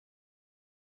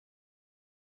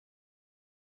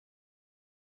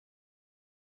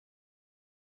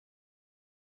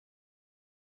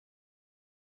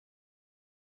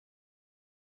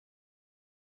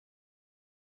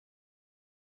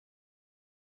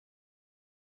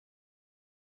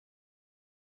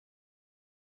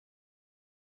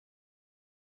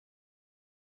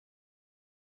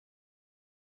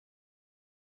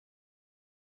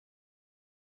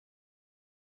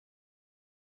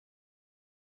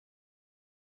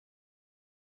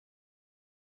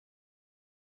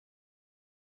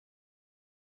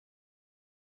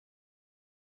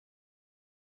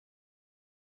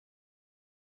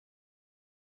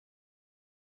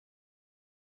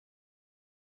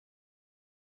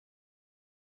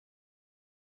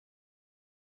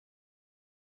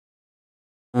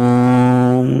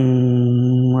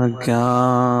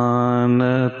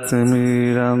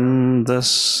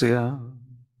अज्ञानतिमिरन्धस्य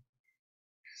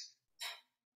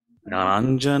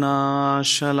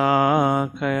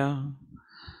ज्ञानाञ्जनाशलाकया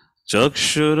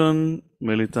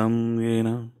चक्षुरुन्मिलितं येन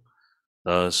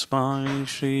तस्मै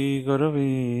श्रीगुरवे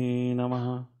नमः।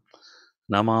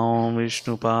 नमो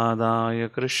विष्णुपादाय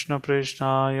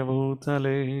कृष्णप्रेष्ठाय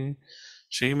भूतले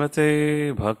श्रीमते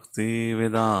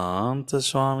भक्तिवेदान्त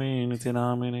स्वामिनिति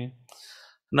नामिने।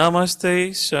 नमस्ते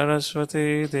सरस्वते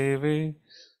देवे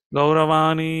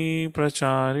गौरवाणी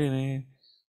प्रचारिणे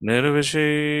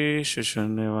निर्विशेष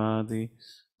शून्यवादी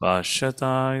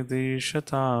पाश्चात्य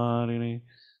देशतारिणे।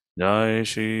 जय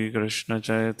श्री कृष्ण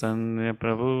चैतन्य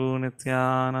प्रभु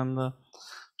नित्यानंद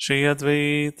श्री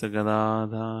अद्वैत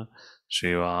गदाधर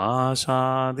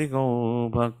श्रीवासादि गौ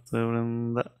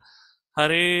भक्तवृंद।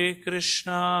 हरे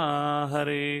कृष्णा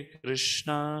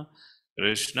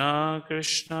कृष्णा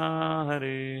कृष्णा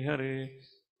हरे हरे,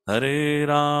 हरे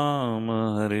Ram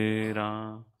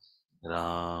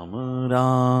Ram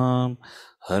Ram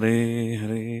Hare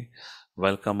Hare.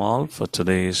 Welcome all for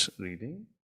today's reading.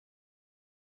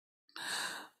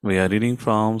 We are reading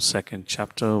from second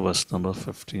chapter, verse number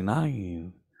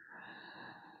 59.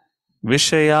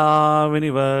 Vishaya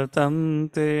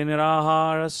vinivartante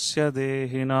niraharasya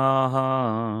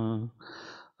dehinaha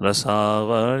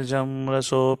rasavarjam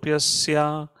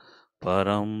rasopyasya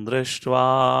param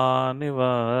drishtva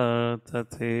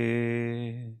nivartate.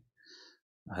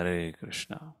 Hare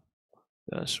Krishna.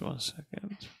 Just 1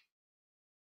 second.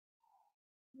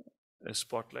 A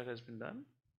spotlight has been done?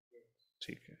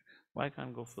 Okay. Why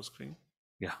can't go full screen?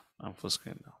 Yeah, I'm full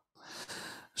screen now.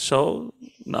 So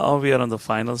now we are on the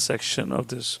final section of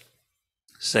this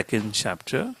second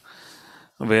chapter,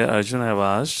 where Arjuna have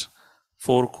asked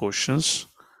 4 questions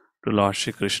to Lord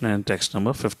Shri Krishna in text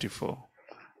number 54.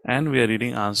 And we are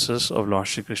reading answers of Lord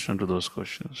Shri Krishna to those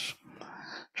questions.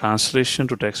 Translation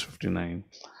to text 59.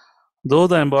 Though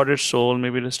the embodied soul may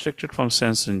be restricted from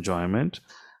sense enjoyment,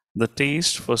 the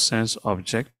taste for sense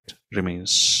object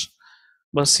remains.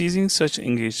 But ceasing such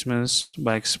engagements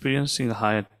by experiencing a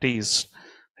higher taste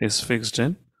is fixed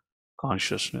in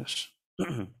consciousness.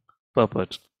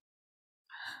 Purport.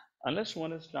 Unless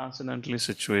one is transcendently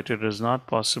situated, it is not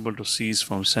possible to cease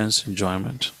from sense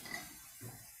enjoyment.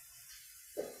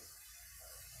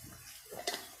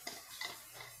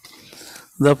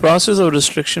 The process of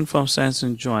restriction from sense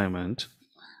enjoyment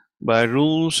by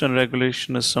rules and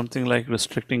regulation is something like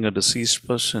restricting a deceased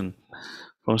person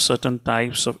from certain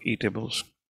types of eatables.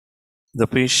 The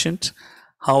patient,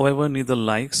 however, neither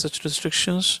likes such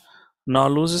restrictions nor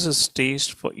loses his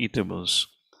taste for eatables.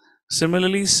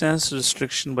 Similarly, sense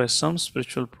restriction by some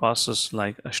spiritual process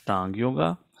like Ashtanga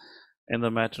Yoga in the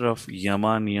matter of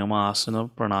Yama, Niyama, Asana,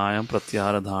 Pranayam,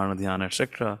 Pratyahara, Dharana, Dhyana,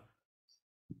 etc.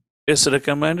 is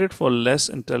recommended for less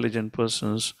intelligent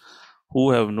persons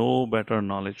who have no better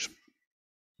knowledge.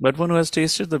 But one who has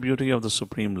tasted the beauty of the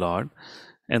Supreme Lord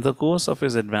in the course of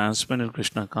his advancement in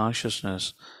Krishna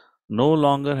consciousness no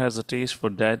longer has a taste for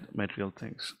dead material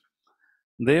things.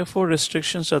 Therefore,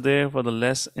 restrictions are there for the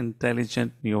less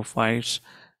intelligent neophytes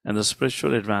and the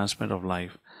spiritual advancement of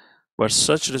life. But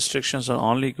such restrictions are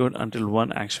only good until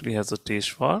one actually has a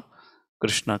taste for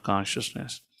Krishna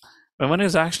consciousness. When one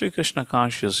is actually Krishna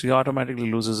conscious, he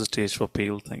automatically loses his taste for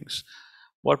pale things.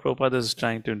 What Prabhupada is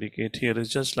trying to indicate here is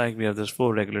just like we have these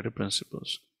 4 regulatory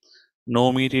principles.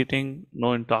 No meat eating,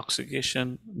 no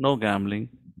intoxication, no gambling,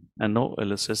 and no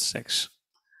illicit sex.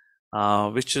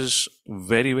 Which is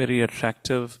very, very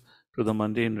attractive to the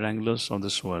mundane wranglers of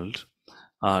this world.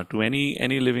 To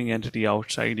any living entity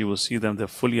outside, you will see them, they're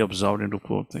fully absorbed into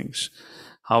 4 things.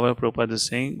 However, Prabhupada is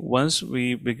saying, once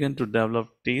we begin to develop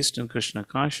taste in Krishna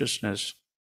consciousness,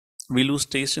 we lose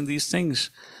taste in these things.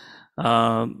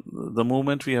 The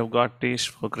moment we have got taste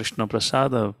for Krishna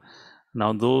Prasada,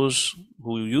 now those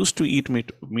who used to eat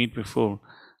meat before,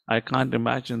 I can't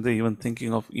imagine they're even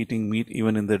thinking of eating meat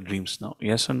even in their dreams now.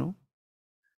 Yes or no?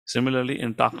 Similarly,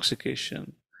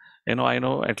 intoxication. I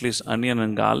know at least onion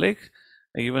and garlic,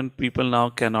 even people now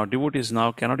devotees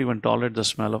now cannot even tolerate the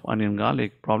smell of onion and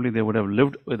garlic. Probably they would have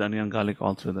lived with onion and garlic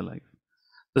all through their life.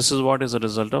 This is what is a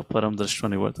result of param drishta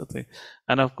nivartate.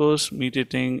 And of course, meat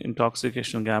eating,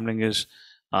 intoxication, gambling is,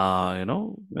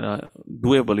 doable,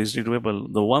 easily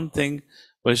doable. The one thing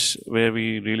where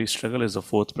we really struggle is the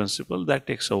 4th principle. That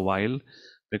takes a while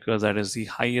because that is the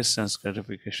highest sense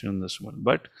gratification in this world.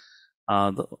 But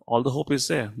all the hope is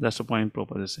there. That's the point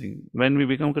Prabhupada is saying. When we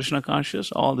become Krishna conscious,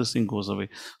 all this thing goes away.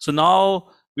 So now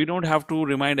we don't have to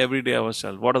remind every day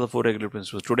ourselves, what are the 4 regular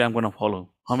principles? Today I'm going to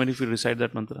follow. How many of you recite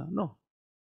that mantra? No.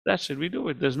 That's it. We do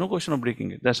it. There's no question of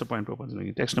breaking it. That's the point Prabhupada is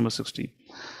making. Text number 60.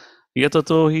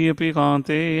 Yatato hi api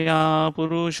kanteya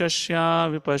purushasya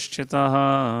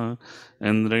vipashchitaha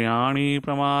indriyani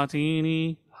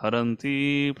pramatini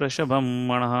haranti prashabham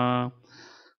manaha.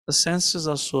 The senses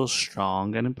are so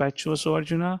strong and impetuous, O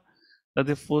Arjuna, that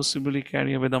they forcibly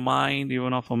carry away the mind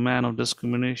even of a man of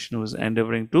discrimination who is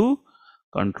endeavoring to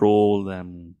control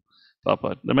them.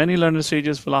 Papa, the many learned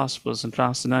sages, philosophers, and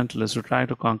transcendentalists who try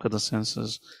to conquer the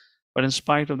senses, but in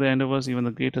spite of their endeavors, even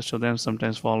the greatest of them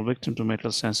sometimes fall victim to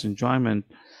material sense enjoyment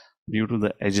due to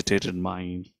the agitated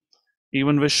mind.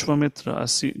 Even Vishwamitra, a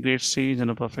great sage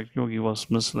and a perfect yogi, was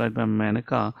misled by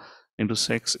Manaka into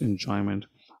sex enjoyment.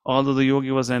 Although the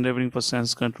yogi was endeavoring for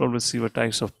sense control with severe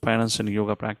types of penance and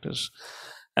yoga practice.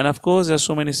 And of course, there are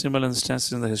so many similar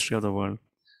instances in the history of the world.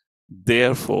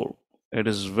 Therefore, it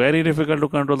is very difficult to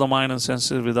control the mind and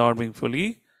senses without being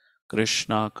fully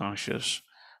Krishna conscious.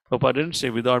 Prabhupada didn't say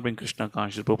without being Krishna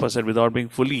conscious. Prabhupada said without being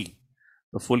fully.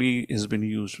 The fully has been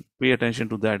used. Pay attention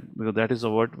to that, because that is a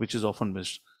word which is often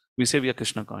missed. We say we are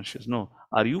Krishna conscious. No.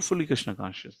 Are you fully Krishna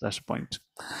conscious? That's the point.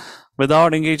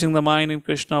 Without engaging the mind in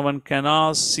Krishna, one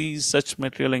cannot see such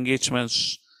material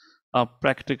engagements. A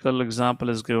practical example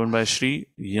is given by Sri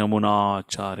Yamuna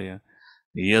Acharya.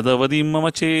 Yadavadi mama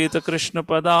cheta Krishna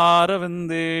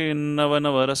padarvinde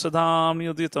navanavarasadham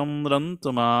yuditam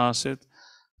rantumasit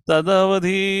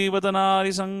tadavadhi vatanari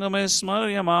sangame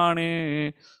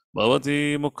smaryamane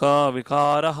bhavati mukha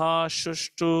vikaraha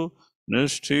shushtu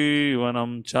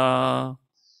nishtivanam cha.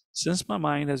 Since my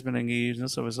mind has been engaged in the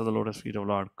service of the lotus feet of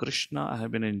Lord Krishna, I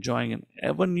have been enjoying an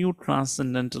ever new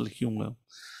transcendental humor.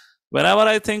 Whenever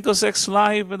I think of sex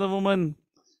life with a woman,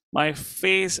 my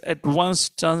face at once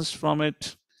turns from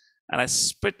it and I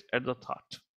spit at the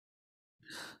thought.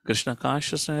 Krishna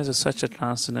consciousness is such a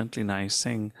transcendently nice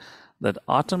thing that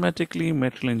automatically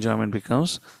material enjoyment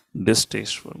becomes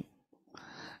distasteful.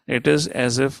 It is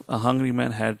as if a hungry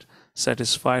man had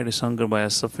satisfied his hunger by a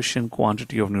sufficient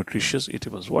quantity of nutritious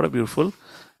eatables. What a beautiful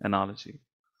analogy.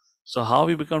 So how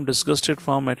we become disgusted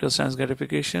from material sense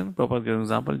gratification? Prabhupada gives an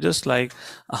example. Just like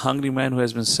a hungry man who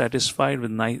has been satisfied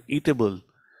with nice eatable,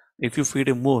 if you feed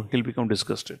him more, he'll become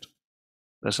disgusted.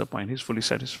 That's the point. He's fully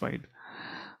satisfied.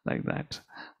 Like that.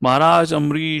 Maharaj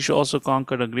Amrish also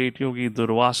conquered a great yogi,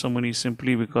 Durvasa Muni,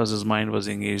 simply because his mind was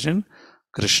engaged in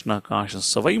Krishna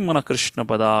consciousness. Savai mana Krishna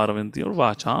padaravinti or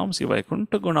vacham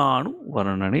sivaikuntha gunanu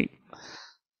varnani.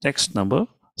 Text number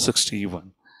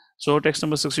 61. So text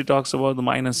number 60 talks about the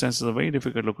mind and senses are very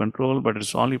difficult to control, but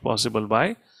it's only possible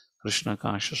by Krishna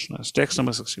consciousness. Text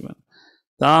number 61.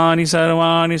 Tani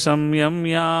sarvani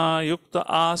samyamya yukta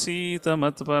asita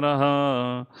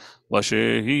matparaha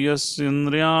vashe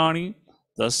yasyindriyani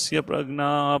tasya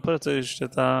pragna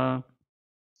pratishtata.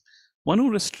 One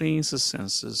who restrains his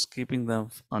senses, keeping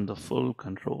them under full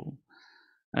control,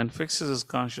 and fixes his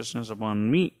consciousness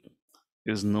upon me,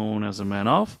 is known as a man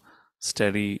of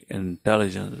steady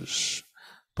intelligence.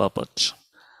 Purport.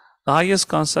 The highest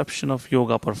conception of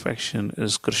yoga perfection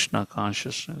is Krishna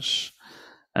consciousness.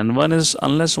 And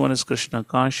unless one is Krishna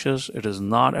conscious, it is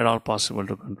not at all possible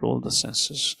to control the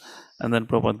senses. And then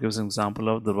Prabhupada gives an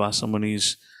example of Durvasa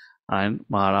Muni's and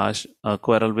Maharaj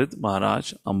quarrel with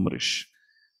Maharaj Amrish.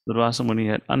 Durvasa Muni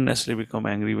had unnecessarily become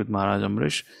angry with Maharaj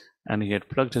Amrish, and he had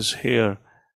plucked his hair,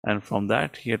 and from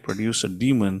that he had produced a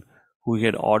demon who he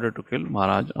had ordered to kill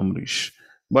Maharaj Amrish.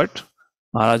 But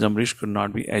Maharaj Amrish could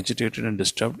not be agitated and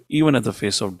disturbed even at the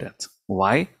face of death.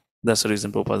 Why? That's the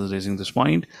reason Prabhupada is raising this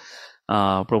point.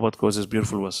 Prabhupada quotes his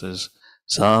beautiful verses.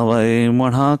 Savai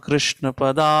Madha Krishna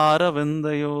Padara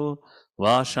Vindayo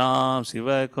Vasham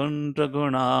Sivaikuntha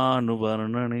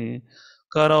Gunanuvarnane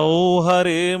Karau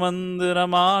Hare Mandira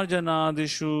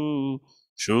Marjanadishu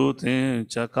Shrutin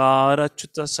Chakara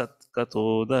Chuta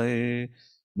Satkatodaye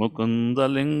Mukunda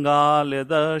Lingalya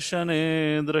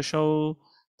Darshane Drashau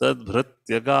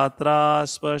Tadbhritya Gatra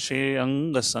Spashe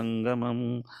Anga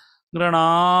Sangamam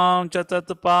Granam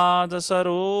Chatatpada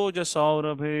Saroja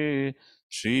Saurabhe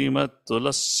Srimat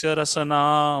Tulasya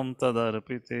Rasanam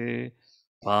Tadarpite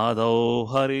Padau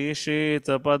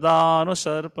Harisheta Padanu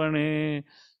Sarpane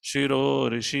Shiro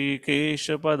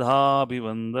Rishikesha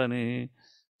Padhabhivandane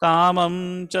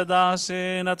Kamam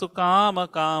Chadase Natu Kama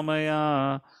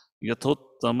Kamaya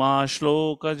Yathuttama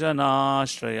Shloka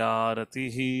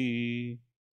Janashrayaratihi.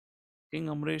 King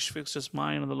Amrish fixed his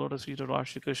mind on the lotus feet of Lord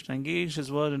Shri Krishna, engaged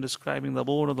his word in describing the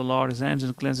abode of the Lord, his hands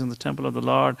in cleansing the temple of the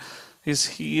Lord,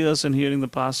 his ears in hearing the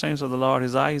pastimes of the Lord,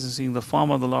 his eyes in seeing the form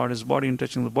of the Lord, his body in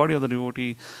touching the body of the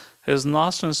devotee, his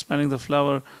nostrils smelling the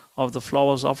flower of the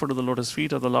flowers offered to the lotus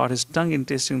feet of the Lord, his tongue in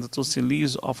tasting the tulsi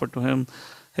leaves offered to him,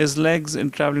 his legs in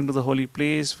traveling to the holy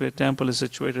place where temple is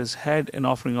situated, his head in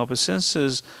offering up his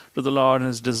senses to the Lord, and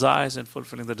his desires in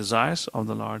fulfilling the desires of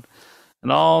the Lord.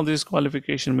 And all these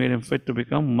qualifications made him fit to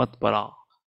become Matpara,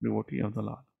 devotee of the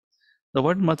Lord. The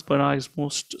word Matpara is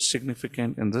most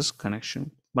significant in this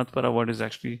connection. Matpara word is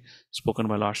actually spoken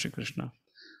by Lord Shri Krishna.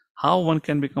 How one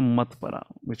can become Matpara,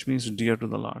 which means dear to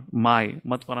the Lord.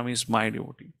 Matpara means my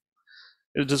devotee.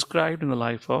 It is described in the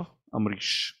life of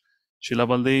Amrish. Srila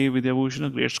Baldev Vidyabhushan, a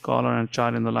great scholar and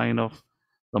char in the line of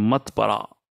the Matpara,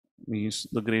 means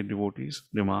the great devotees,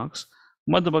 remarks,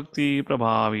 Mad Bhakti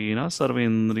Prabhavina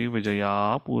Sarvendri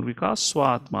Vijaya Purvika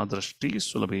Swatma Drashti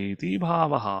Sulabheti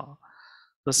Bhavaha.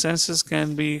 The senses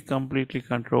can be completely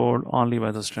controlled only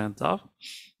by the strength of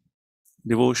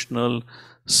devotional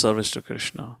service to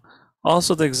Krishna.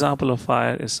 Also, the example of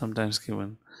fire is sometimes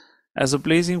given. As a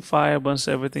blazing fire burns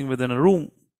everything within a room,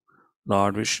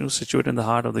 Lord Vishnu, situated in the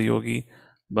heart of the yogi,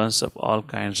 burns up all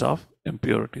kinds of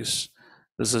impurities.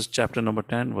 This is chapter number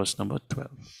 10, verse number 12.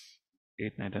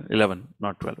 8, 9, 10, 11,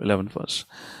 not 12, 11 verse.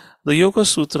 The Yoga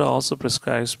Sutra also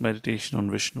prescribes meditation on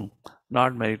Vishnu,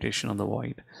 not meditation on the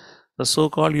void. The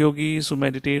so-called yogis who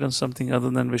meditate on something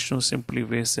other than Vishnu simply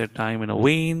waste their time in a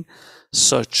vain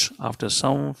search after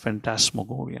some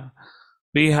phantasmagoria.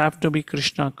 We have to be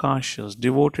Krishna conscious,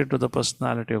 devoted to the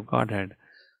personality of Godhead.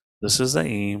 This is the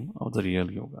aim of the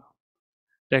real yoga.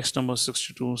 Text number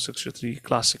 62, 63,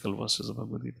 classical verses of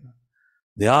Bhagavad Gita.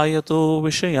 Dhyayato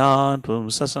vishayan tvam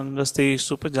sasangaste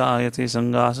supajayate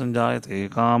sangasanjayate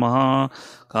kamaha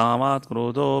kamat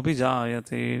krodho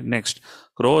bijayate. Next.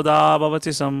 Krodha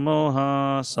bhavati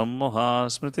sammoha sammoha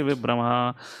smriti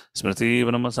vibhramaha smriti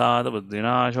brahmasad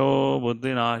buddhinasho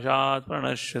buddhinashat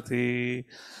pranashyati.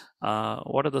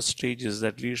 What are the stages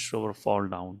that leads to our fall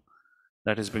down?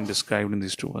 That is being described in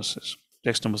these two verses.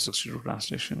 Text number 62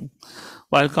 translation.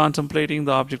 While contemplating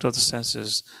the object of the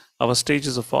senses, our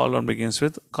stages of fall down begins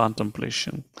with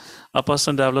contemplation. A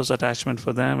person develops attachment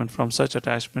for them, and from such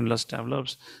attachment lust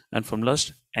develops, and from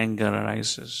lust anger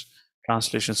arises.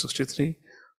 Translation 63.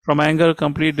 From anger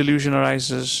complete delusion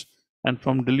arises, and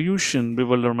from delusion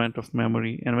bewilderment of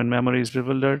memory. And when memory is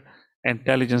bewildered,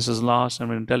 intelligence is lost, and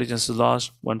when intelligence is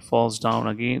lost, one falls down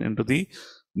again into the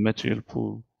material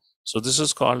pool. So this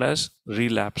is called as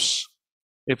relapse.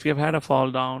 If we have had a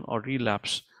fall down or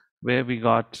relapse where we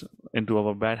got into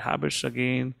our bad habits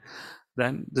again,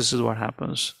 then this is what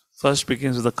happens. First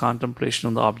begins with the contemplation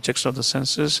of the objects of the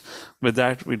senses. With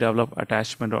that, we develop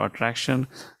attachment or attraction.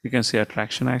 You can say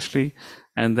attraction actually.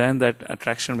 And then that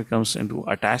attraction becomes into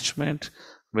attachment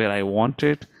where I want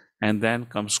it. And then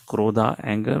comes krodha,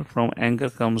 anger. From anger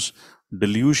comes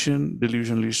delusion.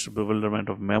 Delusion leads to bewilderment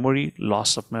of memory,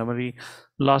 loss of memory.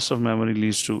 Loss of memory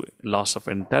leads to loss of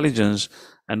intelligence.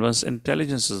 And once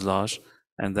intelligence is lost,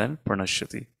 and then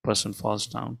pranashyati, person falls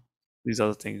down. These are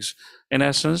the things. In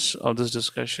essence of this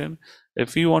discussion,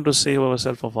 if we want to save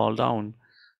ourselves from fall down,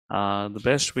 the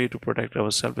best way to protect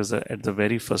ourselves is at the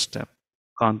very first step,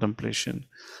 contemplation.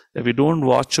 If we don't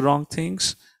watch wrong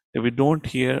things, if we don't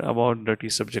hear about dirty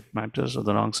subject matters or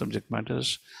the wrong subject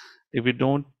matters, if we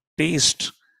don't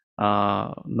taste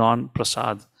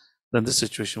non-prasad, then this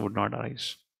situation would not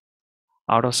arise.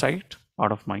 Out of sight,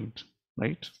 out of mind,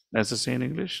 right? As they say in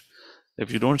English. If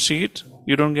you don't see it,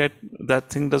 you don't get, that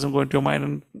thing doesn't go into your mind,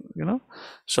 and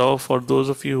So for those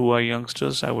of you who are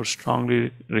youngsters, I would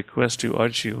strongly request you,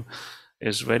 urge you,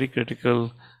 it's very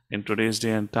critical in today's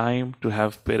day and time to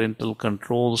have parental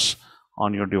controls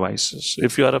on your devices.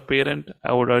 If you are a parent,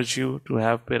 I would urge you to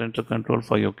have parental control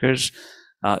for your kids,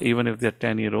 even if they're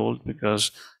 10-year-old,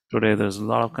 because today there's a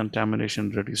lot of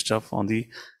contamination, dirty stuff on the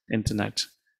internet.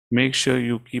 Make sure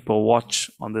you keep a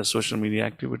watch on their social media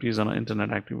activities and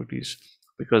internet activities,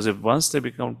 because if once they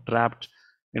become trapped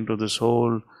into this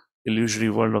whole illusory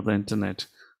world of the internet,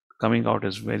 coming out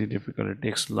is very difficult. It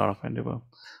takes a lot of endeavor.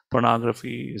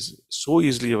 Pornography is so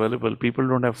easily available. People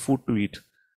don't have food to eat,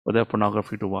 but they have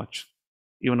pornography to watch.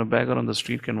 Even a beggar on the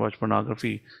street can watch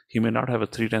pornography. He may not have a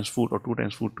 3 times food or 2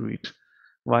 times food to eat.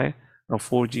 Why? Now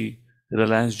 4G,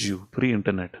 Reliance Jio, free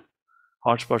internet.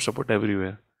 Hotspots are put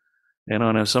everywhere.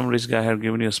 And if some rich guy had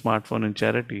given you a smartphone in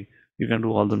charity, you can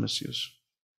do all the misuse.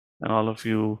 And all of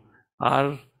you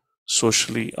are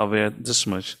socially aware this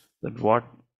much that what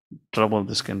trouble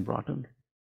this can brought in.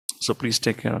 So please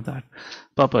take care of that.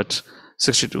 Purport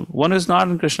 62. One is not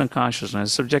in Krishna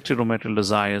consciousness, subjected to material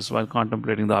desires while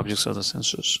contemplating the objects of the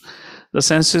senses. The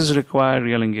senses require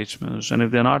real engagements, and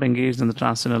if they are not engaged in the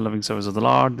transcendental loving service of the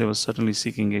Lord, they will certainly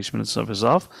seek engagement in the service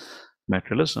of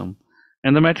materialism.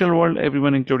 In the material world,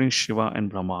 everyone, including Shiva and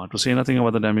Brahma, to say nothing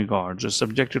about the demigods, is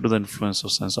subjected to the influence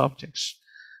of sense objects.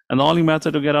 And the only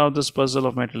method to get out of this puzzle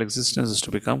of material existence is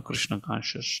to become Krishna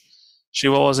conscious.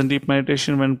 Shiva was in deep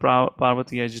meditation when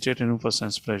Parvati agitated him for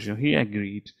sense pleasure. He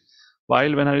agreed.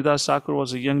 While when Haridas Thakur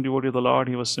was a young devotee of the Lord,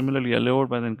 he was similarly allured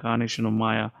by the incarnation of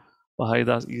Maya, but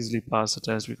Haridas easily passed the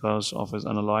test because of his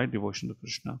unalloyed devotion to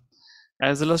Krishna.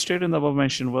 As illustrated in the above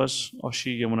mentioned verse of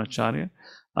Sri Yamunacharya,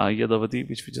 Yadavati,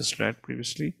 which we just read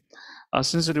previously,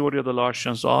 since the devotee of the Lord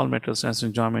shuns all material sense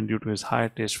enjoyment due to his higher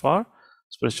taste for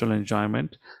spiritual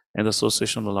enjoyment and the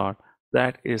association of the Lord,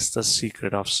 that is the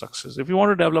secret of success. If you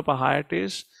want to develop a higher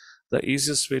taste, the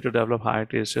easiest way to develop higher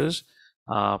taste is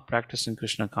practicing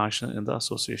Krishna consciousness in the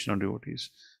association of devotees.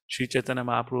 Sri Chaitanya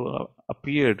Mahaprabhu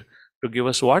appeared to give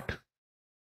us what?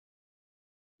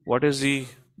 What is the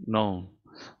no?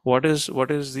 What is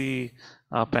the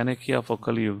panacea for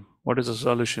Kali Yuga? What is the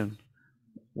solution?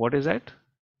 What is that?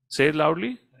 Say it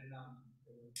loudly.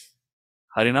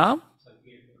 Harinam?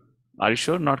 Are you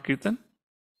sure? Not Kirtan?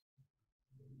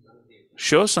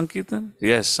 Sure, Sankirtan?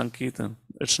 Yes, Sankirtan.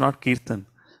 It's not Kirtan.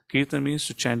 Kirtan means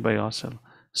to chant by yourself.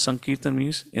 Sankirtan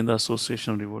means in the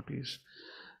association of devotees.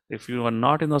 If you are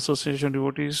not in the association of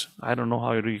devotees, I don't know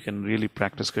how you can really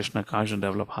practice Krishna consciousness and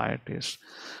develop higher taste.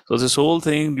 So this whole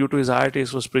thing, due to his higher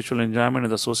taste for spiritual enjoyment in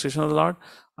the association of the Lord,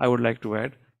 I would like to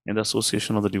add in the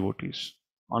association of the devotees.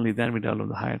 Only then we develop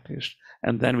the higher taste.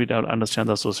 And then we understand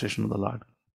the association of the Lord.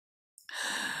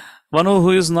 One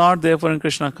who is not therefore in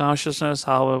Krishna consciousness,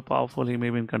 however powerful he may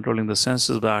be in controlling the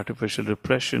senses by artificial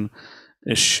repression,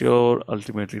 is sure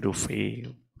ultimately to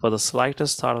fail. For the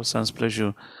slightest thought of sense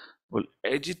pleasure will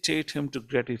agitate him to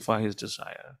gratify his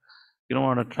desire. You don't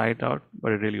want to try it out,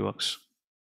 but it really works.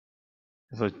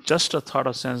 If just a thought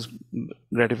of sense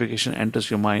gratification enters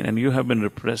your mind and you have been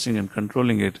repressing and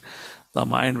controlling it, the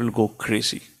mind will go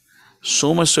crazy.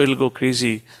 So much so it will go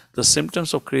crazy, the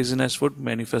symptoms of craziness would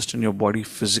manifest in your body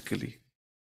physically.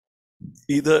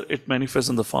 Either it manifests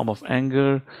in the form of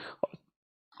anger,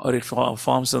 or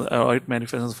it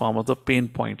manifests in the form of the pain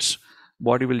points.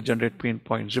 Body will generate pain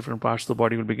points. Different parts of the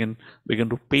body will begin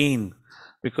to pain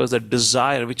because the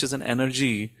desire, which is an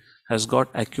energy, has got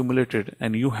accumulated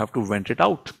and you have to vent it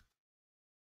out.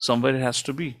 Somewhere it has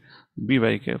to be. Be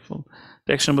very careful.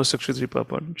 Text number 63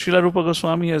 purport. Srila Rupa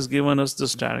Goswami has given us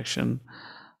this direction.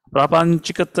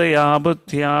 Prapanchikataya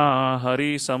buddhya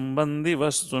hari sambandhi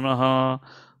vastunaha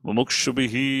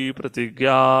mumukshubhihi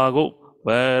pratigyago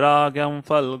vairagyam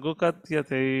falgu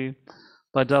katyate.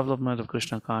 By development of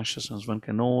Krishna consciousness, one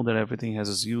can know that everything has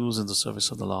its use in the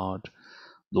service of the Lord.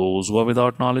 Those who are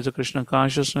without knowledge of Krishna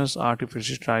consciousness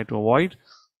artificially try to avoid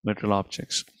material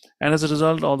objects. And as a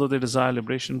result, although they desire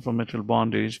liberation from material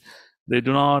bondage, they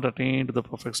do not attain to the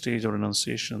perfect stage of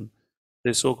renunciation.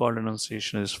 Their so-called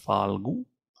renunciation is Falgu.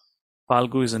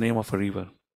 Falgu is the name of a river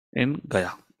in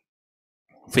Gaya,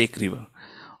 fake river.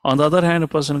 On the other hand, a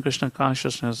person in Krishna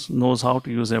consciousness knows how to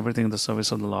use everything in the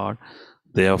service of the Lord.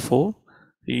 Therefore,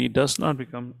 he does not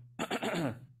become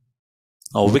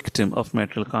a victim of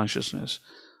material consciousness.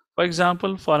 For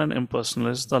example, for an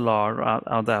impersonalist, the Lord,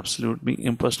 or the Absolute, being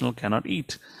impersonal, cannot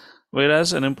eat.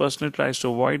 Whereas an impersonalist tries to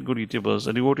avoid good eatables,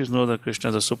 the devotees know that Krishna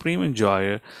is the supreme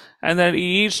enjoyer and that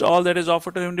he eats all that is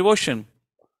offered to him in devotion.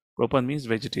 Prabhupada means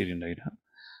vegetarian, right?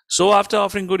 So after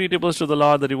offering good eatables to the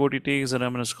Lord, the devotee takes a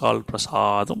remnants called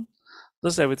prasadam.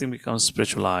 Thus everything becomes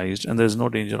spiritualized and there is no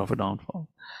danger of a downfall.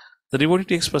 The devotee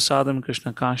takes prasadam in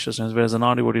Krishna consciousness, whereas the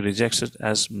non-devotee rejects it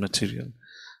as material.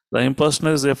 The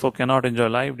impersonalist therefore cannot enjoy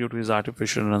life due to his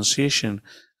artificial renunciation,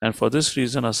 and for this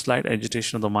reason a slight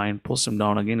agitation of the mind pulls him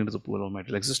down again into the pool of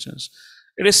material existence.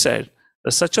 It is said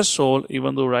that such a soul,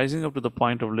 even though rising up to the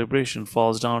point of liberation,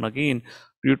 falls down again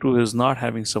due to his not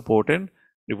having support in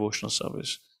devotional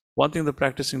service. One thing the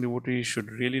practicing devotee should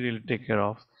really take care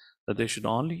of, that they should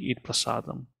only eat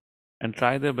prasadam and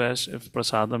try their best if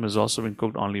prasadam is also being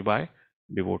cooked only by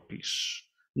devotees.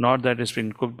 Not that it's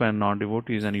being cooked by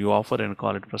non-devotees and you offer and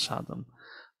call it prasadam.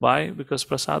 Why? Because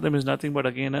prasadam is nothing but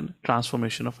again a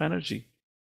transformation of energy.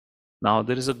 Now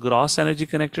there is a gross energy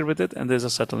connected with it and there is a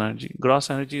subtle energy. Gross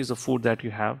energy is the food that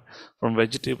you have. From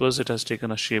vegetables it has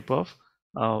taken a shape of,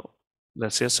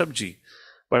 let's say, a sabji.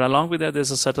 But along with that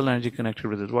there's a subtle energy connected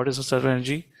with it. What is the subtle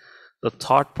energy? The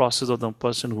thought process of the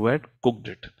person who had cooked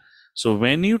it. So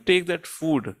when you take that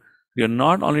food, you're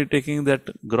not only taking that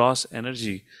gross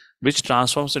energy which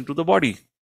transforms into the body.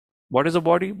 What is the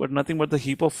body? But nothing but the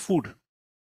heap of food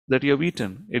that you have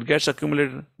eaten. It gets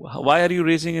accumulated. Why are you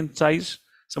raising in size?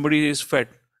 Somebody is fat,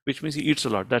 which means he eats a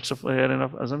lot. That's a fair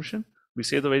enough assumption. We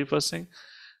say the very first thing.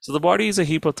 So the body is a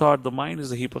heap of thought. The mind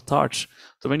is a heap of thoughts.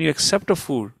 So when you accept a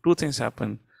food, two things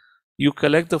happen. You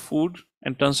collect the food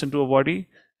and turns into a body,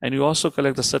 and you also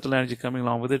collect the subtle energy coming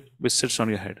along with it, which sits on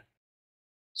your head.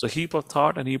 So heap of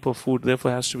thought and heap of food,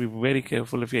 therefore, has to be very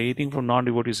careful. If you're eating from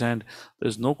non-devotee's hand,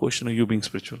 there's no question of you being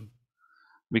spiritual.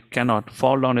 We cannot.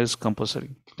 Fall down is compulsory.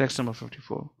 Text number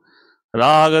 54.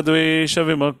 Ragadvesha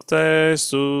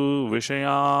vimuktestu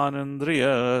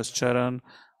vishayanandriyascharan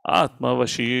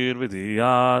atmavashir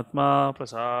vidhyatma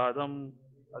prasadam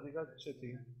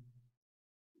adhigacchati.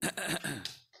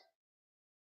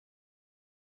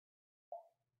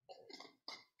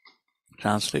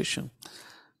 Translation.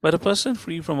 But a person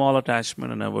free from all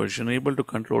attachment and aversion, able to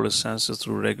control his senses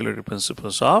through regulatory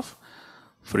principles of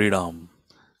freedom,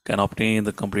 can obtain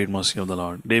the complete mercy of the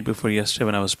Lord. Day before yesterday,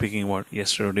 when I was speaking about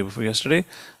yesterday or day before yesterday,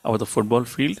 about the football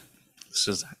field, this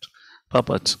is that.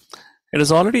 Purports. It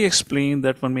is already explained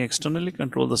that one may externally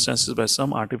control the senses by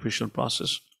some artificial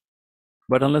process.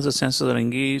 But unless the senses are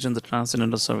engaged in the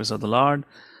transcendental service of the Lord,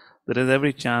 there is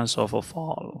every chance of a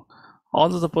fall.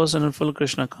 Although the person in full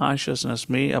Krishna consciousness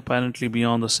may apparently be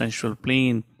on the sensual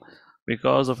plane,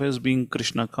 because of his being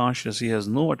Krishna conscious, he has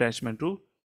no attachment to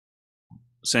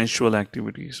sensual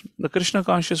activities. The Krishna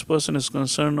conscious person is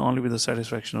concerned only with the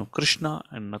satisfaction of Krishna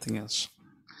and nothing else.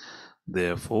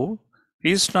 Therefore,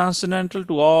 he is transcendental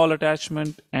to all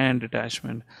attachment and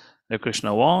detachment. If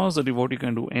Krishna wants, the devotee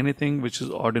can do anything which is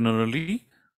ordinarily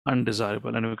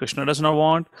undesirable. And if Krishna does not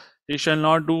want, he shall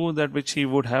not do that which he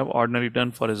would have ordinarily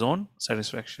done for his own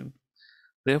satisfaction.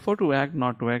 Therefore, to act,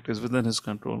 not to act, is within his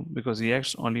control, because he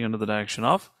acts only under the direction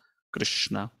of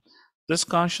Krishna. This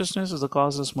consciousness is the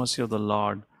causeless mercy of the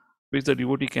Lord, which the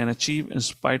devotee can achieve in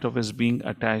spite of his being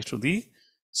attached to the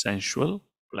sensual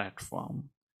platform.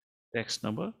 Text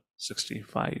number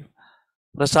 65.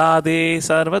 Prasade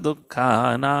sarva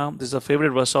dukkhanam. This is a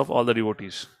favorite verse of all the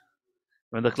devotees.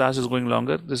 When the class is going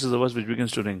longer, this is the verse which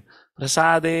begins to ring.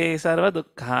 Prasade sarva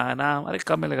dukkhanam. Are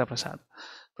kam milega prasad?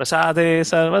 Prasade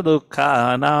sarva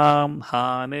dukkhanam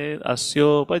hane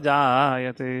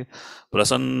asyopajayate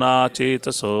prasanna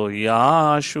chetaso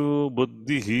yashu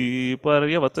buddhihi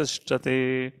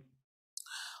paryavatishtate.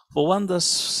 For one thus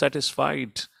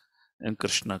satisfied in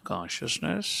Krishna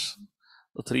consciousness,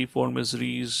 the threefold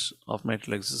miseries of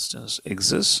material existence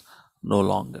exist no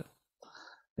longer.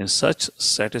 In such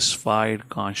satisfied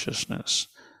consciousness,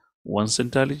 one's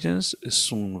intelligence is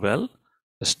soon well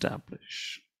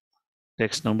established.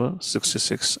 Text number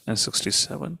 66 and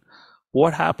 67.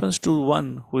 What happens to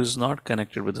one who is not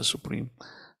connected with the Supreme?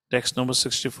 Text number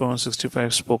 64 and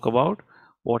 65 spoke about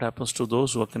what happens to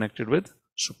those who are connected with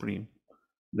Supreme.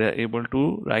 They are able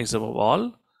to rise above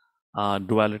all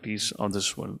dualities of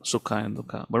this world, Sukha and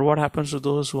Dukkha. But what happens to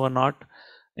those who are not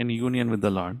in union with the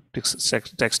Lord?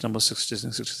 Text number 66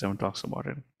 and 67 talks about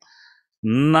it.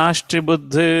 Nashti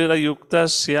buddhira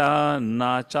yuktasya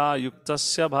nacha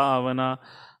yuktasya bhavana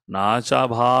nacha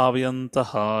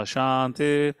bhavyantaha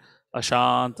shanti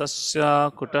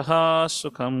ashantasya kutaha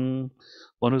sukham.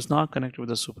 One who is not connected with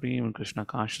the Supreme in Krishna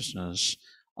consciousness,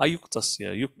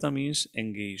 ayuktasya, yukta means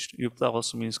engaged, yukta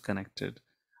also means connected.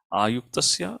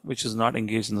 Ayuktasya, which is not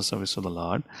engaged in the service of the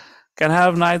Lord, can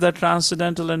have neither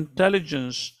transcendental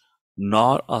intelligence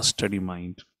nor a steady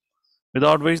mind,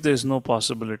 without which there is no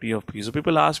possibility of peace. So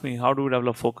people ask me, how do we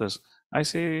develop focus? I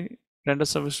say, render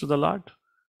service to the Lord.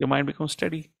 Your mind becomes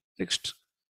steady, fixed.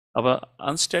 Our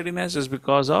unsteadiness is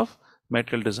because of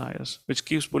material desires, which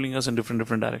keeps pulling us in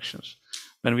different directions.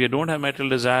 When we don't have material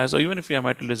desires, or even if we have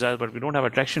material desires, but we don't have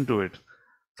attraction to it,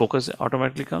 focus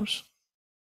automatically comes.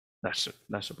 That's it.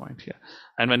 That's the point here.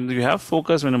 And when you have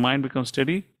focus, when the mind becomes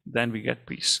steady, then we get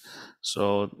peace.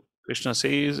 So Krishna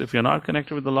says, if you're not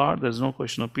connected with the Lord, there's no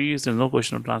question of peace, there's no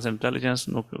question of transcendental intelligence,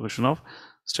 no question of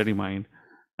steady mind.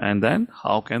 And then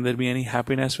how can there be any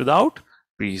happiness without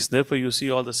peace? Therefore, you see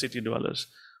all the city dwellers,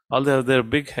 all their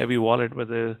big heavy wallet with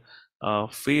their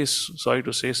face, sorry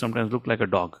to say, sometimes look like a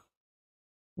dog.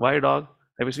 Why a dog?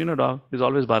 Have you seen a dog? He's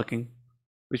always barking,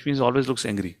 which means always looks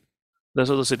angry. That's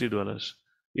all the city dwellers.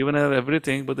 Even have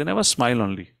everything, but they never smile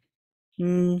only.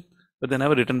 But they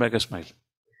never return back a smile.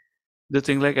 They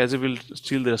think like as if we'll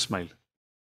steal their smile.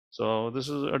 So this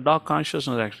is a dark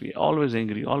consciousness actually, always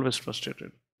angry, always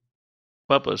frustrated.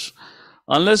 Purpose.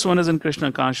 Unless one is in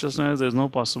Krishna consciousness, there is no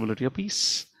possibility of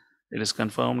peace. It is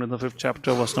confirmed in the 5th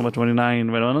chapter, verse number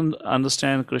 29. When one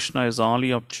understands Krishna is the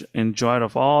only enjoyer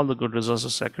of all the good results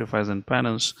of sacrifice and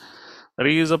penance, that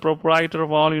he is the proprietor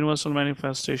of all universal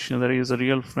manifestation, that he is the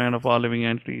real friend of all living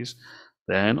entities,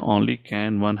 then only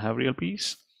can one have real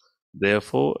peace.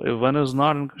 Therefore, if one is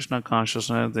not in Krishna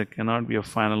consciousness, there cannot be a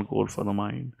final goal for the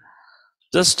mind.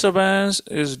 Disturbance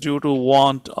is due to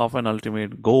want of an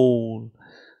ultimate goal.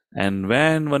 And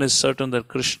when one is certain that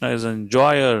Krishna is an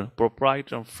enjoyer,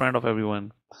 proprietor, friend of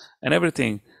everyone and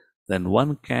everything, then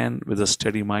one can, with a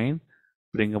steady mind,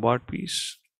 bring about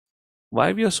peace.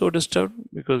 Why we are so disturbed?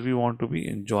 Because we want to be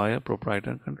enjoyer,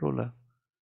 proprietor, and controller.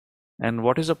 And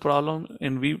what is the problem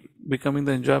in we becoming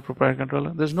the enjoyer, proprietor,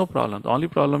 controller? There's no problem. The only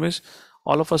problem is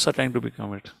all of us are trying to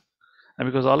become it. And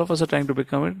because all of us are trying to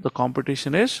become it, the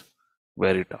competition is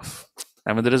very tough.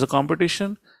 And when there is a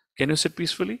competition, can you sit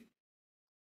peacefully?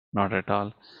 Not at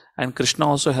all. And Krishna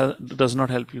also does not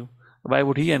help you. Why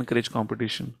would he encourage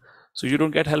competition? So you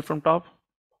don't get help from top,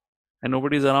 and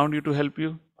nobody is around you to help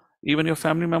you. Even your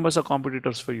family members are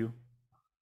competitors for you.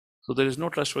 So there is no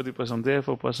trustworthy person.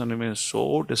 Therefore, person remains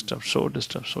so disturbed, so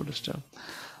disturbed, so disturbed.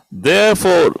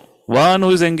 Therefore, one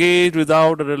who is engaged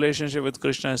without a relationship with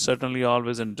Krishna is certainly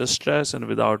always in distress and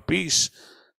without peace.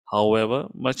 However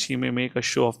much he may make a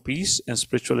show of peace and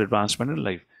spiritual advancement in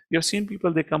life. You have seen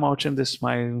people, they come out and they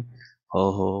smile.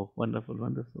 Oh, wonderful,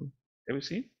 wonderful. Have you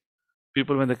seen?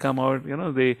 People when they come out,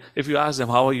 if you ask them,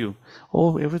 how are you?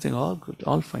 Oh, everything, all good,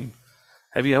 all fine.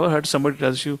 Have you ever heard somebody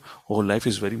tells you, oh, life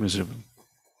is very miserable?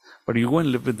 But you go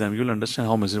and live with them, you'll understand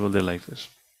how miserable their life is.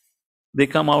 They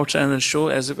come out and show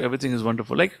as if everything is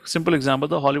wonderful. Like, simple example,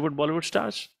 the Hollywood, Bollywood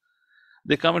stars.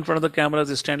 They come in front of the camera,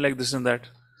 they stand like this and that,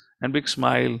 and big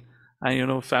smile,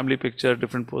 and family picture,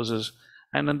 different poses.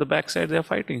 And on the backside, they are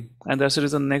fighting. And that's the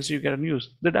reason next you get a news.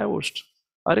 They divorced.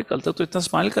 Arey, kal tak to itna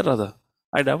smile kar raha tha.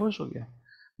 I divorced ho gaya.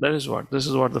 This is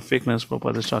what the fakeness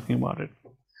Prabhupada is talking about it.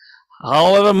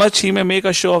 However much he may make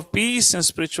a show of peace and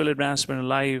spiritual advancement in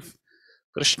life,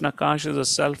 Krishna consciousness is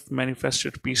a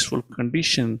self-manifested peaceful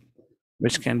condition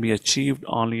which can be achieved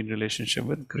only in relationship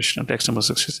with Krishna. Text number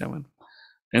 67.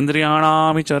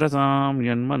 Indriyanam charatam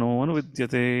yanmano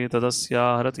anuvidyate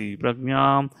tadasya harati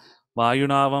prajnam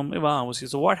vayunavam evamusi.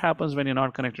 So what happens when you're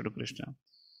not connected to Krishna?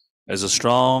 As a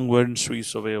strong wind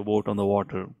sweeps away a boat on the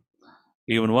water,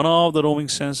 even one of the roaming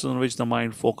senses on which the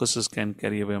mind focuses can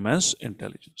carry away immense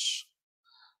intelligence.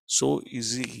 So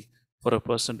easy for a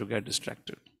person to get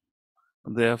distracted.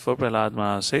 Therefore, Prahlad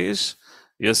Maharaj says,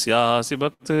 Yasyasi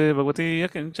bhakti bhagavati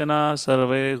yakinchana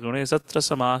sarve gune satra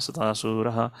samasata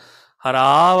suraha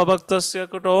हराव भक्तस्य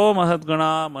कुटो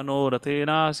महद्गुणा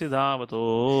मनोरथेना सिधावतो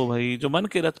भाई जो मन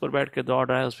के रथ पर बैठ के दौड़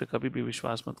रहा है उस पर कभी भी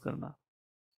विश्वास मत करना.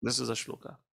 This is a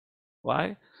shloka.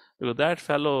 Why? Because that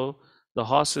fellow, the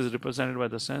horse is represented by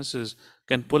the senses,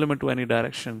 can pull him into any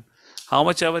direction. How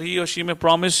much ever he or she may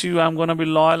promise you, I'm going to be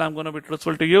loyal, I'm going to be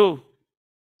truthful to you.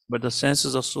 But the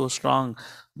senses are so strong,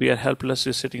 we are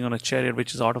helplessly sitting on a chariot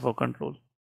which is out of our control.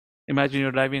 Imagine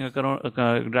you're driving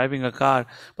a car,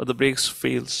 but the brakes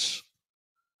fails.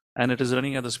 And it is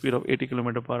running at the speed of 80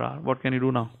 km per hour. What can you do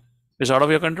now? It's out of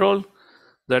your control.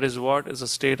 That is what is the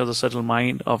state of the subtle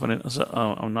mind of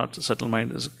not subtle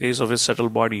mind, is the case of his subtle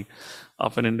body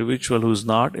of an individual who is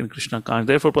not in Krishna consciousness.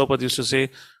 Therefore, Prabhupada used to say,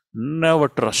 never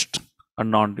trust a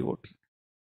non-devotee.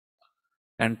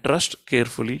 And trust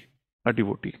carefully a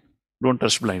devotee. Don't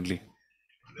trust blindly.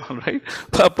 All right?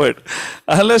 But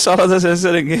unless all of the senses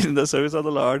are engaged in the service of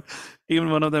the Lord, even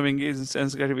one of them engaged in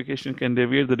sense gratification can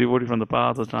deviate the devotee from the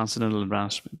path of transcendental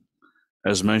advancement.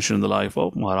 As mentioned in the life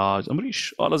of Maharaj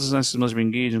Amrish, all of the senses must be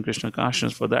engaged in Krishna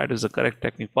consciousness, for that is the correct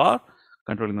technique for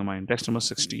controlling the mind. Text number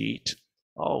 68.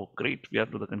 Oh, great. We are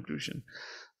to the conclusion.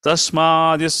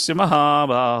 Tasmad yasya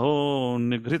mahabaho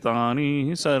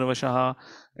nigritani sarvashaha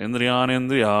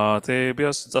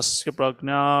indriyanindriyatebhyas tasya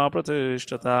prajna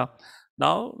pratishtata.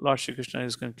 Now, Lord Shri Krishna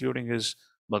is concluding his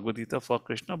Bhagavad Gita for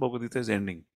Krishna. Bhagavad Gita is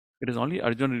ending. It is only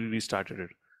Arjuna who restarted it.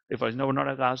 If Arjuna would not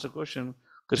have asked the question,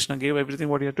 Krishna gave everything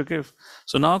what he had to give.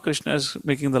 So now Krishna is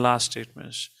making the last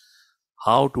statements.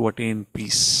 How to attain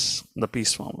peace, the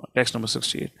peace formula. Text number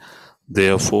 68.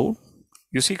 Therefore,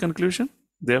 you see conclusion?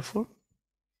 Therefore,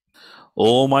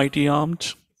 O mighty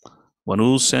armed, one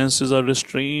whose senses are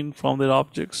restrained from their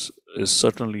objects is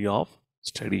certainly of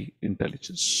steady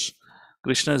intelligence.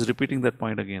 Krishna is repeating that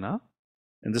point again.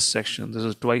 In this section, this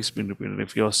is twice been repeated.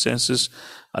 If your senses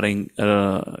are,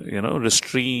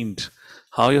 restrained,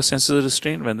 how your senses are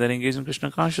restrained? When they're engaged in Krishna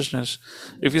consciousness.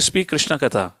 If you speak Krishna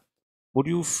Katha, would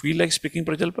you feel like speaking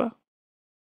Prajalpa?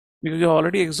 Because you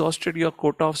already exhausted your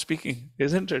quota of speaking,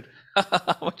 isn't it?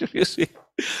 What should you say?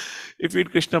 If you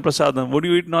eat Krishna Prasadam, would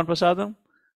you eat non-Prasadam?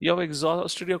 You have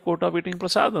exhausted your quota of eating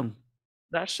Prasadam.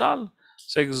 That's all.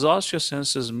 So exhaust your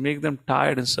senses, make them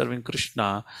tired in serving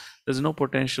Krishna. There's no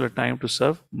potential or time to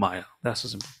serve Maya. That's a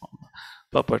simple formula.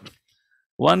 But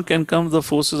one can come to the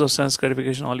forces of sense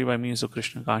gratification only by means of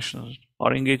Krishna consciousness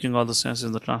or engaging all the senses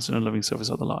in the transcendental loving service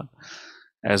of the Lord.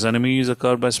 As enemies are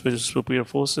curbed by spiritual superior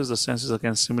forces, the senses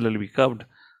can similarly be curbed,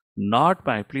 not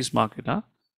by, please mark it,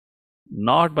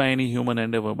 not by any human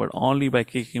endeavor, but only by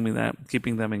keeping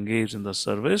them engaged in the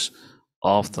service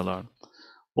of the Lord.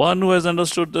 One who has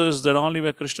understood this, that only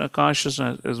by Krishna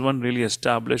consciousness is one really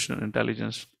established in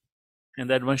intelligence, and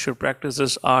that one should practice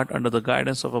this art under the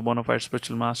guidance of a bona fide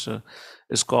spiritual master,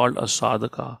 is called a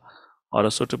sadhaka, or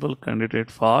a suitable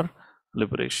candidate for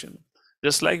liberation.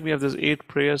 Just like we have these 8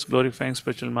 prayers glorifying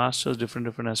spiritual masters, different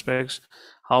aspects,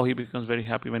 how he becomes very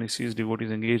happy when he sees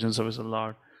devotees engaged in service of the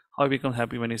Lord, how he becomes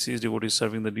happy when he sees devotees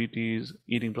serving the deities,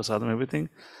 eating prasadam, everything.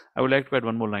 I would like to add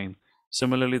one more line.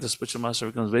 Similarly, the spiritual master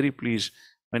becomes very pleased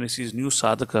when he sees new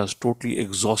sadhakas totally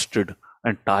exhausted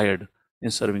and tired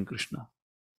in serving Krishna.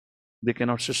 They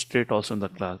cannot sit straight also in the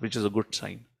class, which is a good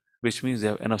sign, which means they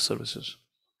have enough services.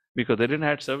 Because they didn't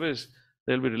have service,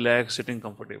 they'll be relaxed, sitting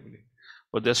comfortably.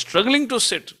 But they're struggling to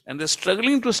sit and they're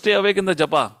struggling to stay awake in the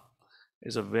japa,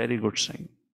 is a very good sign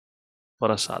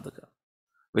for a sadhaka,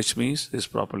 which means he's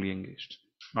properly engaged.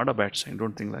 Not a bad sign,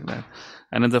 don't think like that.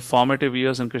 And in the formative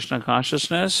years in Krishna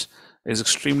consciousness, it's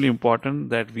extremely important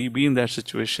that we be in that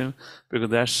situation, because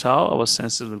that's how our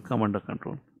senses will come under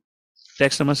control.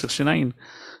 Text number 69.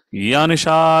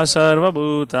 Yanisha sarva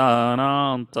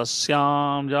bhutanam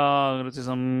tasyam jagrati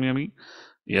samyami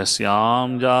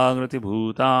yasyam jagrati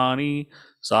bhutani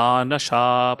sa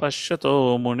nasha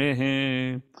pashyato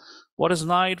munehe. What is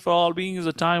night for all beings is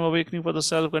the time awakening for the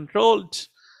self-controlled,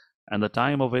 and the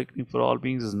time awakening for all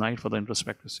beings is night for the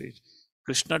introspective sage.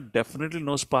 Krishna definitely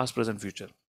knows past, present, future.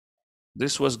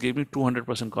 This was gave me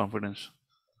 200% confidence,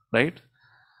 right?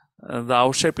 The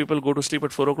outside people go to sleep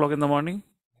at 4 o'clock in the morning,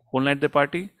 whole night they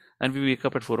party, and we wake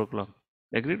up at 4 o'clock.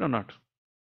 Agreed or not?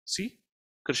 See,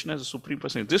 Krishna is a supreme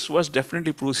person. This was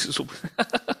definitely proves.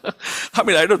 I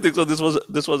mean, I don't think so. This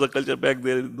was a culture back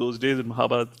there in those days in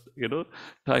Mahabharata,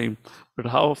 time. But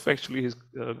how factually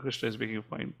Krishna is making a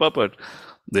fine purport.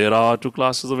 There are 2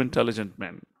 classes of intelligent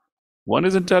men. One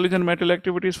is intelligent mental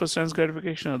activities for sense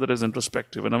gratification, other is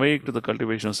introspective and awake to the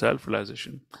cultivation of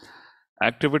self-realization.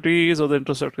 Activities of the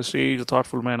introspective stage, the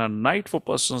thoughtful man, are night for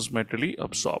persons mentally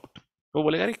absorbed. वो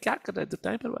बोलेगा अरे क्या कर रहा है तो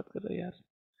time पर बात कर रहा है यार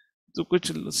तो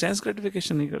कुछ सेंस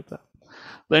ग्रेटिफिकेशन नहीं करता.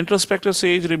 The introspective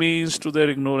sage remains to their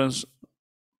ignorance.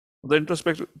 The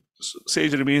introspective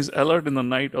sage remains alert in the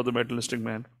night of the materialistic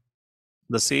man.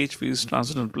 The sage feels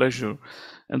transcendental pleasure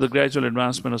and the gradual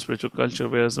advancement of spiritual culture,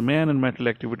 whereas the man in mental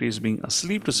activities, being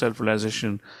asleep to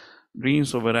self-realization,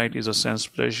 dreams of varieties of sense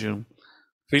pleasure,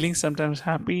 feeling sometimes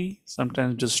happy,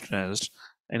 sometimes distressed,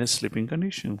 in a sleeping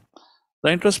condition.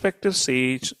 The introspective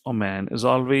sage or man is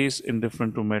always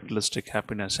indifferent to materialistic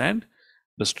happiness and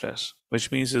distress, which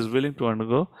means he is willing to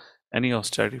undergo any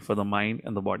austerity for the mind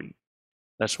and the body.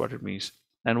 That's what it means.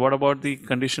 And what about the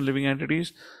conditioned living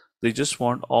entities? They just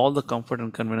want all the comfort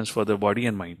and convenience for their body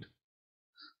and mind.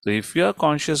 So if you are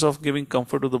conscious of giving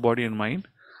comfort to the body and mind,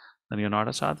 then you're not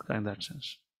a sadhaka in that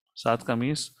sense. Sadhaka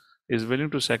means is willing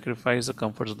to sacrifice the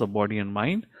comforts of the body and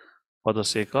mind for the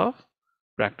sake of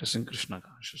practicing Krishna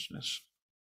consciousness.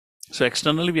 So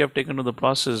externally we have taken to the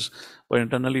process, but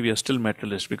internally we are still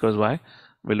materialist. Because why?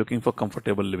 We're looking for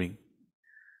comfortable living,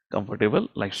 comfortable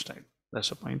lifestyle. That's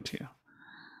the point here.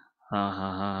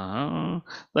 The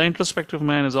introspective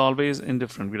man is always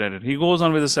indifferent. We read it. He goes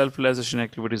on with the self-realization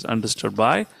activities undisturbed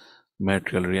by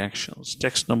material reactions.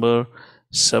 Text number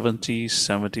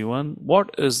 71.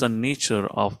 What is the nature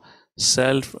of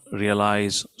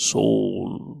self-realized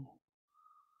soul?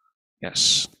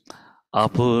 Yes.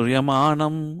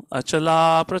 Apuryamanam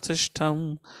achala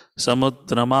pratishtham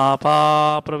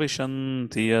samudramapa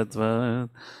pravishanti yadvat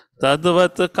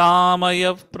tadvat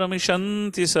kamayav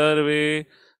pramishanti sarve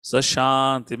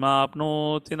sashanti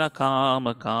mapnoti na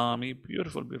kama kami.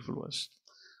 Beautiful, beautiful verse.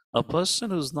 A person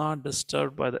who is not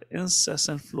disturbed by the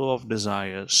incessant flow of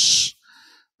desires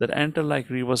that enter like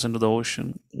rivers into the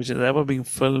ocean, which is ever being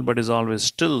filled but is always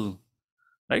still,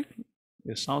 right?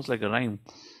 It sounds like a rhyme.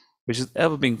 Which is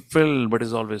ever being filled but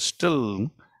is always still,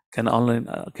 can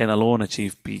alone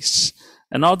achieve peace.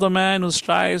 And not the man who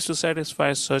strives to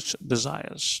satisfy such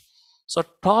desires. So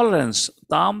tolerance,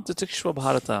 tam titikshva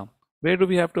bharata. Where do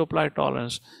we have to apply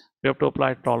tolerance? We have to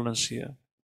apply tolerance here.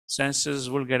 Senses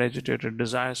will get agitated,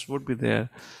 desires would be there.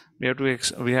 We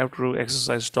have to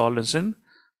exercise tolerance in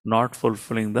not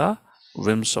fulfilling the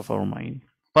whims of our mind.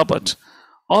 But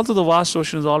although the vast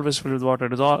ocean is always filled with water,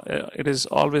 it is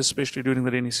always, especially during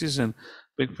the rainy season,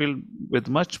 being filled with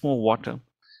much more water.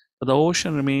 But the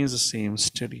ocean remains the same,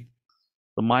 steady.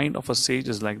 The mind of a sage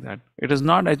is like that. It is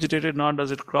not agitated, nor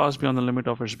does it cross beyond the limit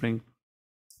of its brink.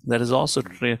 That is also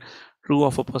true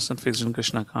of a person fixed in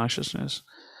Krishna consciousness,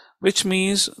 which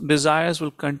means desires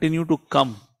will continue to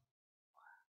come,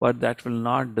 but that will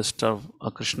not disturb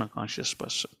a Krishna conscious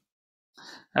person.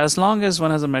 As long as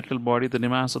one has a material body, the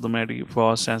demands of the body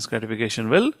for sense gratification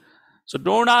will. So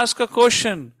don't ask a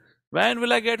question. When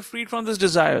will I get freed from these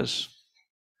desires?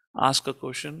 Ask a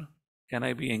question, can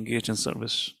I be engaged in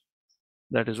service?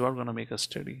 That is what going to make us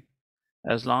steady.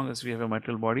 As long as we have a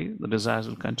material body, the desires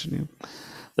will continue.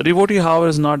 The devotee, however,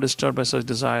 is not disturbed by such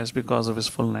desires because of his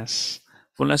fullness.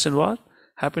 Fullness in what?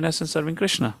 Happiness in serving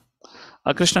Krishna.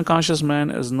 A Krishna conscious man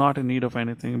is not in need of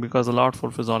anything because the Lord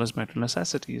fulfills all his material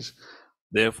necessities.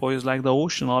 Therefore, he is like the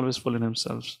ocean, always full in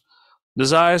himself.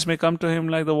 Desires may come to him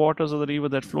like the waters of the river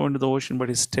that flow into the ocean, but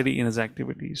he is steady in his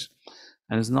activities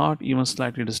and is not even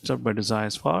slightly disturbed by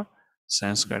desires for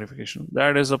sense gratification.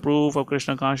 That is the proof of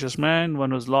Krishna conscious man, one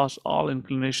who has lost all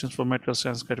inclinations for material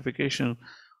sense gratification,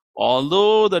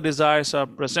 although the desires are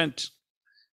present,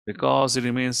 because he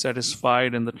remains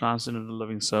satisfied in the transcendental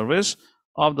loving service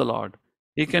of the Lord.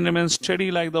 He can remain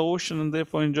steady like the ocean and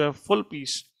therefore enjoy full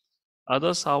peace.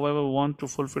 Others, however, want to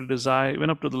fulfill desire even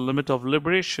up to the limit of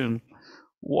liberation.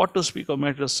 What to speak of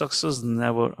material success,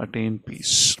 never attain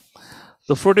peace.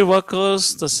 The fruity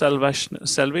workers, the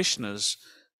salvationists,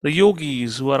 the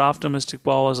yogis who are after mystic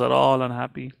powers are all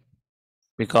unhappy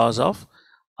because of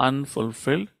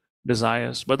unfulfilled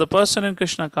desires. But the person in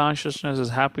Krishna consciousness is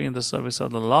happy in the service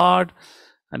of the Lord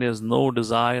and he has no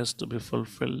desires to be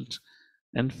fulfilled.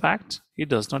 In fact, he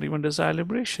does not even desire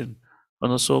liberation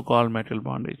from the so-called material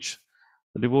bondage.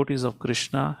 The devotees of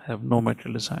Krishna have no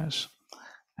material desires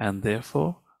and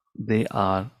therefore they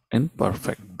are in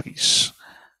perfect peace.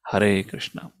 Hare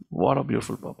Krishna. What a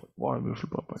beautiful purport. What a beautiful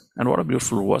purport. And what a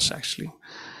beautiful verse actually.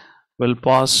 We'll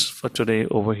pause for today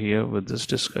over here with this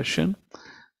discussion.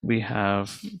 We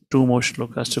have 2 more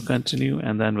shlokas to continue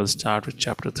and then we'll start with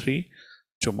chapter 3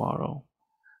 tomorrow.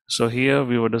 So here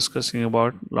we were discussing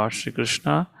about Lord Shri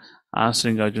Krishna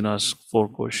answering Arjuna's 4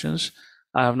 questions.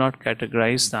 I have not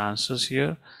categorized the answers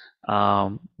here.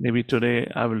 Maybe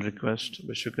today I will request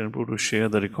Vishnu Prabhu to share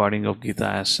the recording of Gita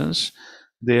Essence.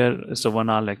 There is a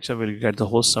 1-hour lecture where you get the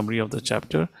whole summary of the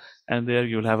chapter, and there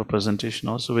you'll have a presentation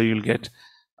also where you'll get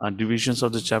divisions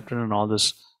of the chapter and all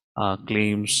this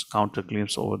claims, counter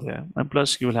claims over there. And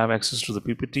plus you will have access to the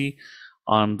PPT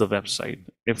on the website.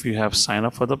 If you have signed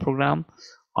up for the program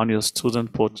on your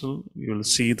student portal, you will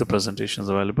see the presentations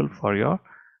available for your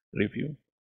review.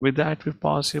 With that, we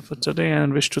pause here for today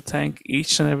and wish to thank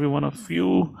each and every one of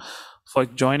you for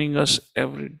joining us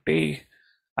every day.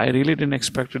 I really didn't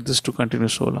expect this to continue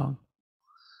so long.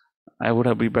 I would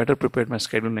have been better prepared my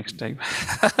schedule next time.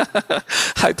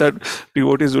 I thought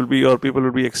devotees will be or people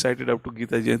will be excited after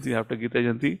Gita Jayanti. After Gita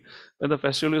Jayanti, when the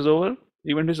festival is over,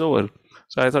 event is over.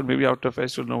 So I thought maybe after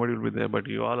festival nobody will be there, but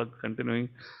you all are continuing.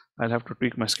 I'll have to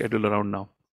tweak my schedule around now.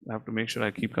 I have to make sure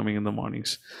I keep coming in the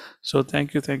mornings. So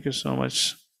thank you so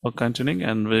much for continuing,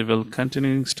 and we will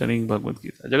continue studying Bhagavad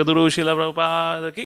Gita. Jagadguru Srila Prabhupada ki